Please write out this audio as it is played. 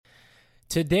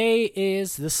Today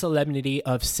is the solemnity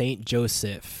of Saint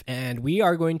Joseph, and we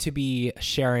are going to be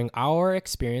sharing our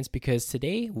experience because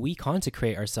today we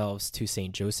consecrate ourselves to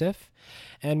Saint Joseph,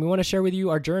 and we want to share with you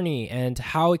our journey and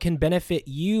how it can benefit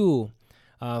you,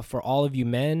 for all of you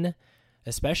men,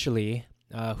 especially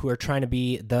who are trying to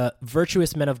be the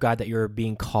virtuous men of God that you're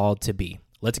being called to be.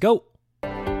 Let's go.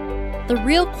 The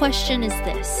real question is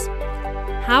this: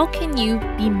 how can you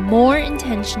be more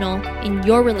intentional in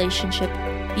your relationship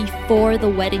before the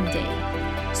wedding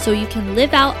day so you can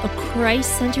live out a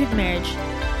Christ-centered marriage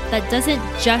that doesn't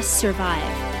just survive,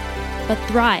 but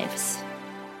thrives?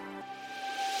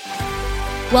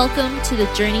 Welcome to the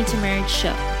Journey to Marriage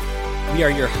show. We are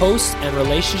your hosts and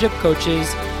relationship coaches,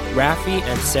 Rafi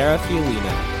and Sarah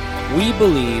Fiolina. We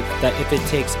believe that if it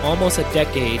takes almost a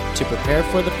decade to prepare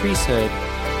for the priesthood,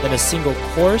 then a single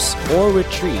course or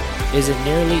retreat isn't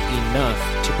nearly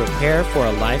enough to prepare for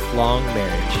a lifelong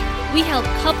marriage. We help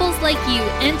couples like you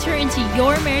enter into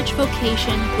your marriage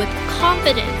vocation with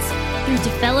confidence through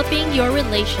developing your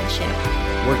relationship.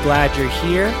 We're glad you're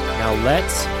here. Now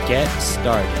let's get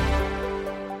started.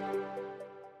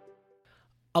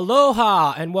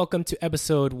 Aloha and welcome to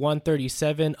episode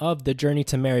 137 of the Journey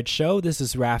to Marriage show. This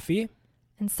is Rafi.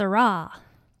 And Sarah.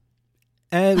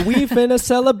 And we're finna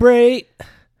celebrate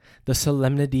the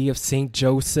solemnity of Saint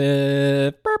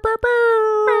Joseph.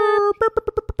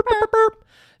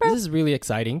 This is really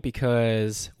exciting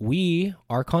because we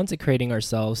are consecrating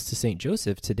ourselves to Saint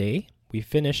Joseph today. We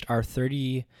finished our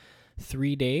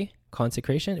 33-day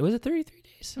consecration. Was it 33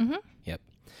 days? Mm-hmm. Yep.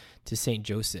 To Saint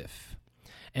Joseph.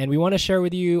 And we want to share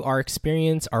with you our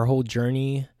experience, our whole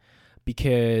journey,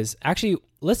 because actually,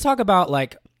 let's talk about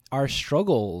like our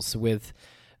struggles with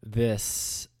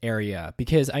this area.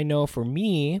 Because I know for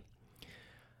me,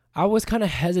 I was kind of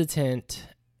hesitant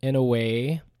in a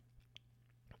way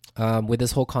with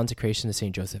this whole consecration to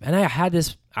Saint Joseph. And I had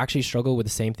this actually struggle with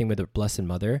the same thing with the Blessed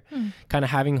Mother, kind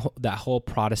of having that whole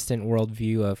Protestant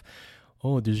worldview of,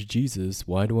 oh, there's Jesus.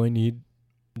 Why do I need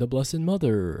the Blessed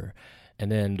Mother?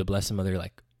 And then the Blessed Mother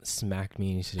like smacked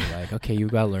me and she's like, okay, you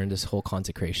got to learn this whole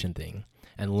consecration thing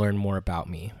and learn more about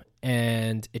me.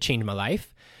 And it changed my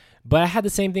life. But I had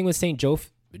the same thing with Saint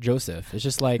Joseph. It's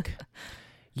just like,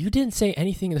 you didn't say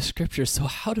anything in the scripture, so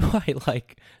how do I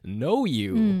like know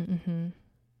you? Mm-hmm.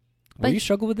 Will you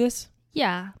struggle with this?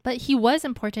 Yeah, but he was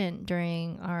important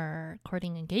during our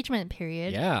courting engagement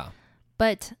period. Yeah.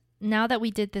 But now that we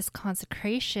did this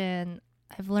consecration,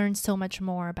 I've learned so much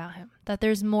more about him, that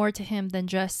there's more to him than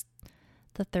just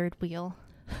the third wheel.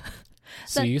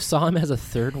 So you saw him as a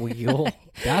third wheel?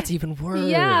 That's even worse.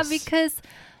 Yeah, because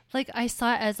like I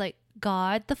saw it as like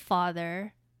God the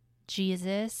Father,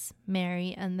 Jesus,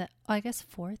 Mary, and I guess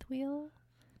fourth wheel?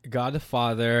 God the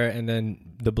Father, and then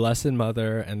the Blessed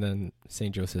Mother, and then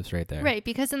Saint Joseph's right there. Right,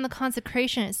 because in the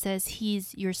consecration it says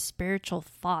he's your spiritual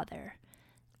father.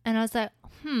 And I was like,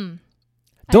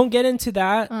 Don't get into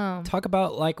that. Oh. Talk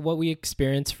about like what we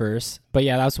experienced first. But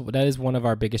yeah, that is one of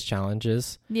our biggest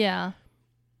challenges. Yeah.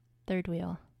 Third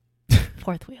wheel.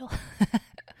 Fourth wheel.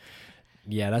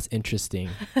 Yeah, that's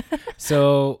interesting.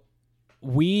 So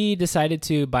we decided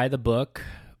to buy the book,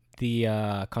 the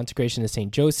Consecration to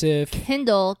Saint Joseph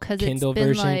Kindle, because it's been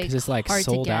version, because it's like hard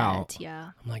sold to get. out.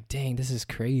 Yeah. I'm like, dang, this is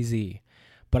crazy.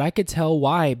 But I could tell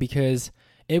why, because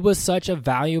it was such a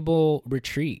valuable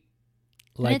retreat.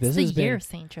 Like, and it's this has the year been, of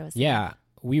Saint Joseph. Yeah,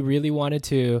 we really wanted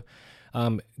to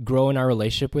grow in our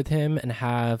relationship with him and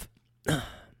have,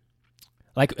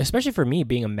 like, especially for me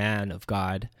being a man of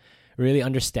God, really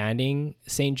understanding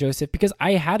Saint Joseph, because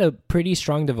I had a pretty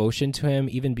strong devotion to him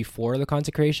even before the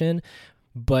consecration,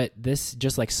 but this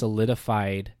just like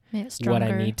solidified what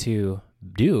I need to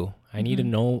do. I need to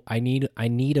know. I need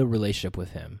a relationship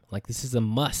with him. Like, this is a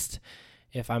must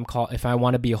if I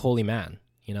want to be a holy man.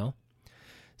 You know.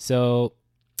 So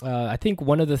I think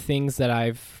one of the things that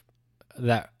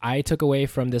I took away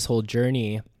from this whole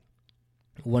journey,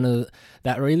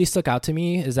 that really stuck out to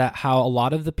me is that how a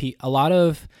lot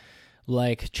of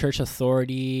like church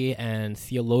authority and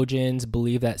theologians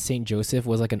believe that Saint Joseph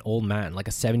was like an old man, like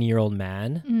a 70-year-old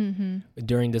man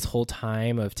during this whole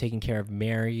time of taking care of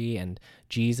Mary and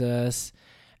Jesus,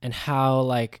 and how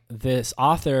like this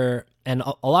author and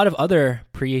a lot of other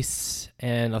priests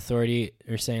and authority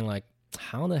are saying like,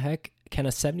 how in the heck can a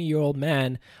 70-year-old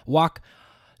man walk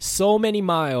so many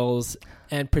miles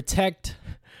and protect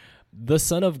the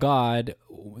Son of God,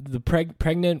 the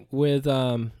pregnant with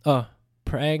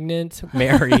pregnant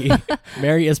Mary.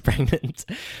 Mary is pregnant.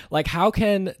 Like, how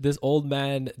can this old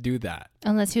man do that?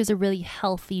 Unless he was a really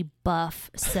healthy,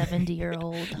 buff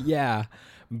 70-year-old. Yeah,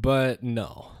 but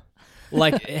no.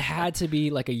 Like, it had to be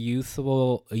like a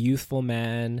youthful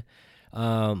man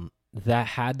that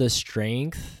had the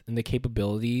strength and the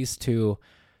capabilities to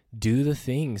do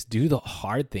the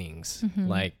hard things.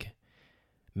 Like,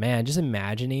 man, just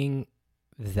imagining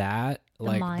that,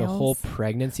 like the whole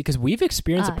pregnancy, because we've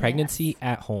experienced a pregnancy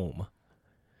at home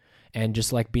and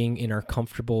just like being in our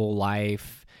comfortable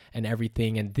life and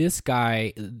everything. And this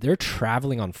guy, they're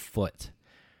traveling on foot.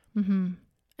 And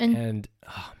oh man,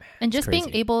 and just crazy.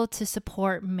 being able to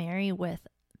support Mary with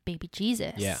baby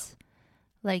Jesus. Yeah.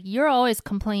 Like, you're always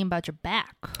complaining about your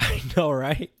back. I know,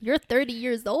 right? You're 30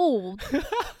 years old.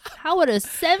 How would a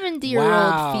 70-year-old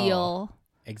Wow. feel?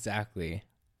 Exactly.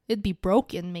 It'd be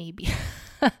broken, maybe.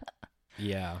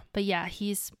 Yeah. But yeah,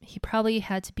 he probably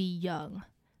had to be young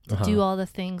to do all the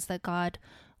things that God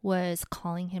was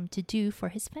calling him to do for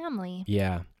his family.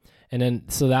 Yeah. And then,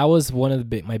 so that was one of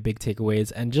my big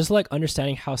takeaways. And just like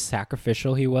understanding how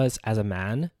sacrificial he was as a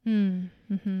man,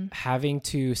 having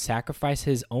to sacrifice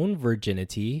his own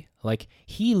virginity. Like,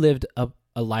 he lived a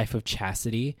life of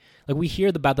chastity. Like, we hear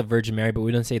about the Virgin Mary, but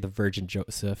we don't say the Virgin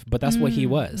Joseph, but that's what he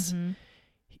was.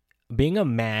 Being a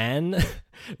man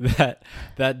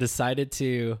that decided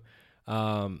to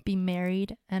Be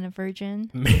married and a virgin.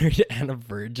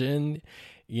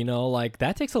 You know, like,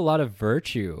 that takes a lot of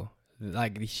virtue.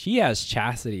 Like, she has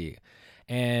chastity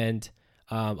and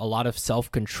a lot of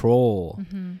self-control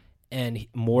and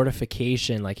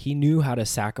mortification. Like, he knew how to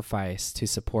sacrifice to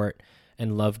support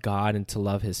and love God and to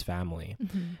love his family.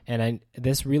 And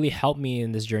this really helped me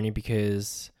in this journey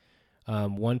because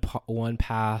one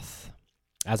path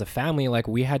as a family, like,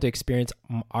 we had to experience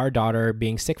our daughter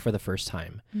being sick for the first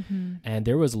time. And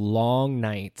there was long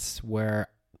nights where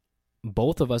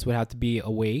both of us would have to be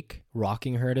awake,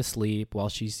 rocking her to sleep while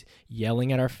she's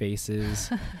yelling at our faces.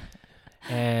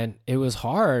 And it was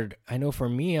hard. I know for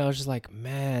me, I was just like,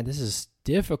 man, this is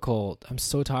difficult. I'm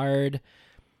so tired.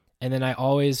 And then I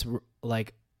always,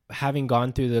 like, having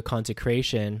gone through the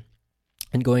consecration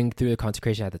and going through the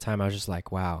consecration at the time, I was just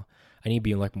like, wow, I need to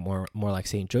be like more like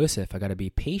Saint Joseph. I got to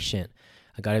be patient.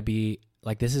 I got to be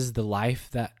like, this is the life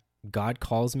that God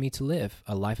calls me to live,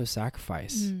 a life of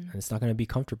sacrifice. And it's not going to be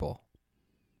comfortable.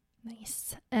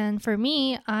 Nice. And for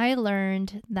me, I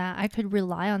learned that I could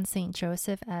rely on Saint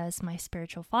Joseph as my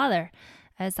spiritual father,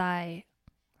 as I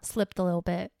slipped a little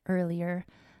bit earlier,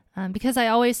 because I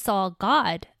always saw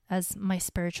God as my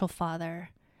spiritual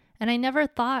father. And I never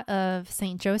thought of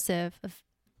Saint Joseph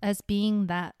as being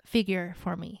that figure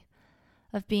for me,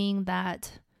 of being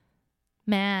that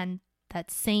man, that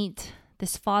saint,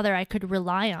 this father I could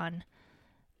rely on.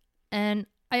 And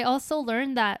I also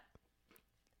learned that,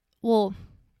 well,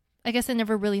 I guess I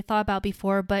never really thought about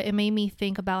before, but it made me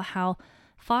think about how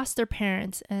foster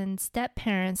parents and step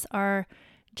parents are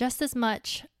just as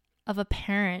much of a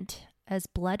parent as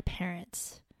blood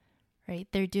parents, right?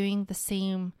 They're doing the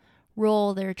same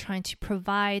role. They're trying to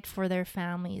provide for their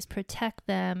families, protect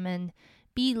them, and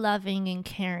be loving and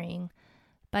caring.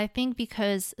 But I think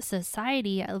because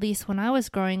society, at least when I was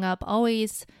growing up,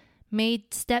 always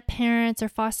made step parents or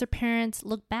foster parents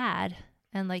look bad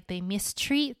and like they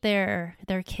mistreat their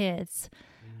kids.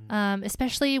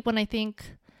 Especially when I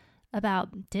think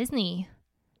about Disney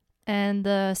and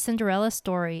the Cinderella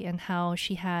story and how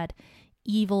she had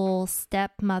evil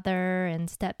stepmother and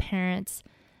step parents.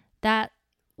 That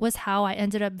was how I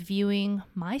ended up viewing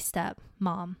my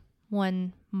stepmom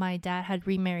when my dad had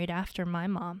remarried after my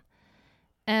mom.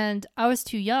 And I was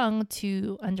too young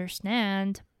to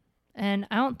understand, and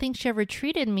I don't think she ever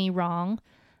treated me wrong,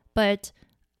 but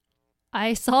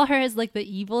I saw her as like the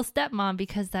evil stepmom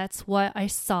because that's what I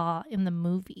saw in the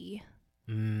movie.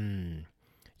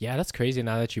 Yeah, that's crazy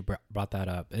now that you brought that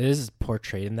up. It is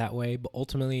portrayed in that way, but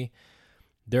ultimately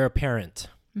they're a parent,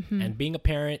 and being a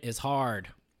parent is hard.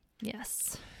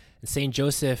 Yes. And Saint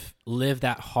Joseph lived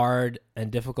that hard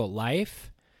and difficult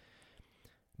life,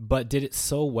 but did it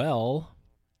so well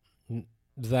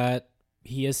that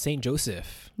he is Saint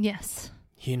Joseph. Yes.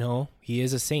 You know, he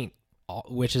is a saint,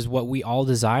 which is what we all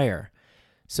desire.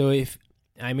 So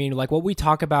like what we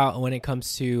talk about when it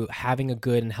comes to having a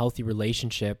good and healthy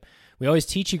relationship, we always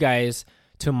teach you guys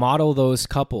to model those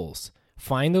couples.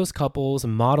 Find those couples,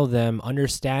 model them,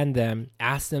 understand them,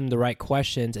 ask them the right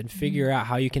questions, and figure out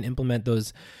how you can implement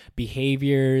those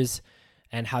behaviors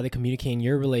and how they communicate in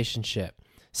your relationship.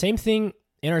 Same thing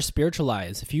in our spiritual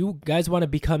lives. If you guys want to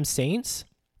become saints,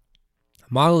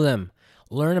 model them,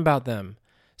 learn about them.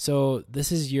 So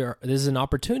this is an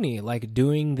opportunity, like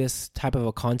doing this type of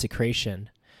a consecration,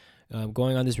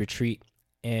 going on this retreat,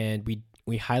 and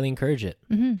we highly encourage it.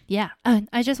 Yeah.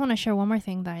 I just want to share one more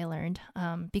thing that I learned,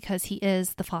 because he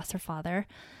is the foster father,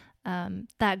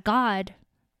 that God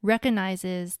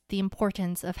recognizes the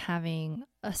importance of having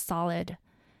a solid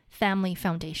family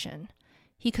foundation.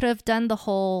 He could have done the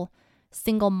whole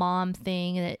single mom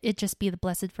thing, and it just be the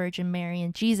Blessed Virgin Mary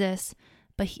and Jesus,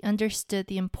 but he understood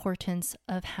the importance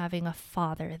of having a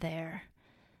father there.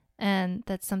 And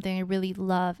that's something I really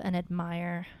love and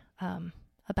admire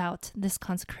about this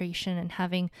consecration and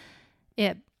having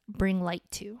it bring light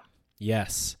to.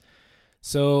 Yes.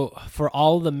 So for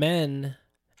all the men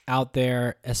out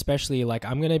there, especially, like,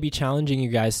 I'm going to be challenging you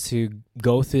guys to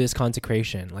go through this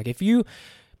consecration. Like, if you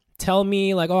tell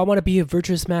me, like, oh, I want to be a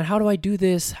virtuous man, how do I do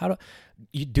this? How do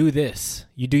you do this?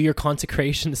 You do your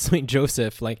consecration to Saint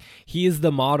Joseph. Like, he is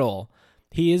the model.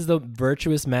 He is the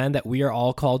virtuous man that we are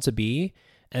all called to be,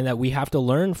 and that we have to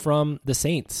learn from the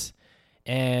saints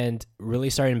and really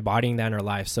start embodying that in our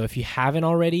lives. So if you haven't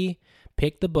already,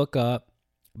 pick the book up,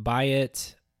 buy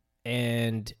it,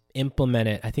 and implement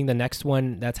it. I think the next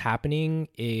one that's happening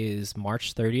is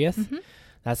March 30th. Mm-hmm.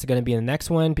 That's going to be the next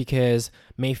one, because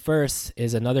May 1st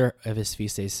is another of his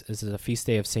feast days. This is a feast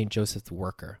day of St. Joseph the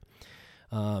Worker,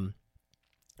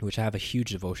 which I have a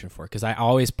huge devotion for, because I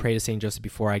always pray to St. Joseph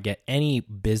before I get any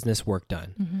business work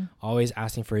done, mm-hmm. always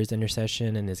asking for his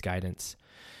intercession and his guidance.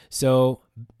 So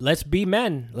let's be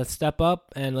men. Let's step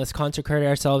up and let's consecrate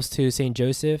ourselves to St.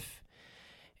 Joseph,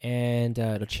 and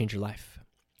it'll change your life.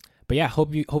 But yeah,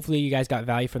 hopefully you guys got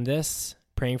value from this.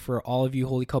 Praying for all of you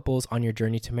holy couples on your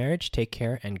journey to marriage. Take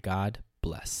care, and God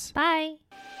bless. Bye.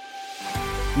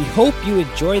 We hope you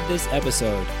enjoyed this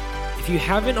episode. If you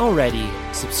haven't already,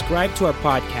 subscribe to our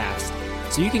podcast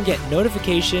so you can get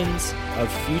notifications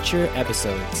of future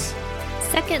episodes.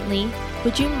 Secondly,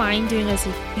 would you mind doing us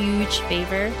a huge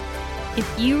favor?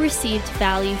 If you received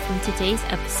value from today's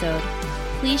episode,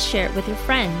 please share it with your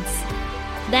friends.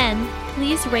 Then,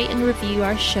 please rate and review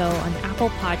our show on Apple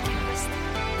Podcasts.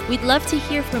 We'd love to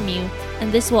hear from you,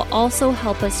 and this will also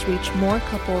help us reach more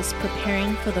couples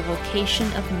preparing for the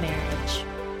vocation of marriage.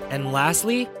 And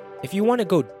lastly, if you want to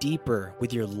go deeper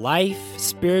with your life,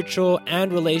 spiritual,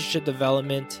 and relationship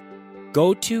development,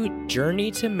 go to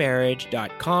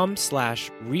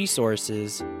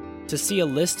journeytomarriage.com/resources to see a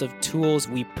list of tools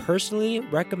we personally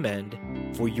recommend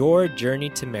for your journey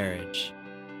to marriage.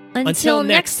 Until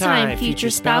next time, future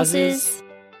spouses.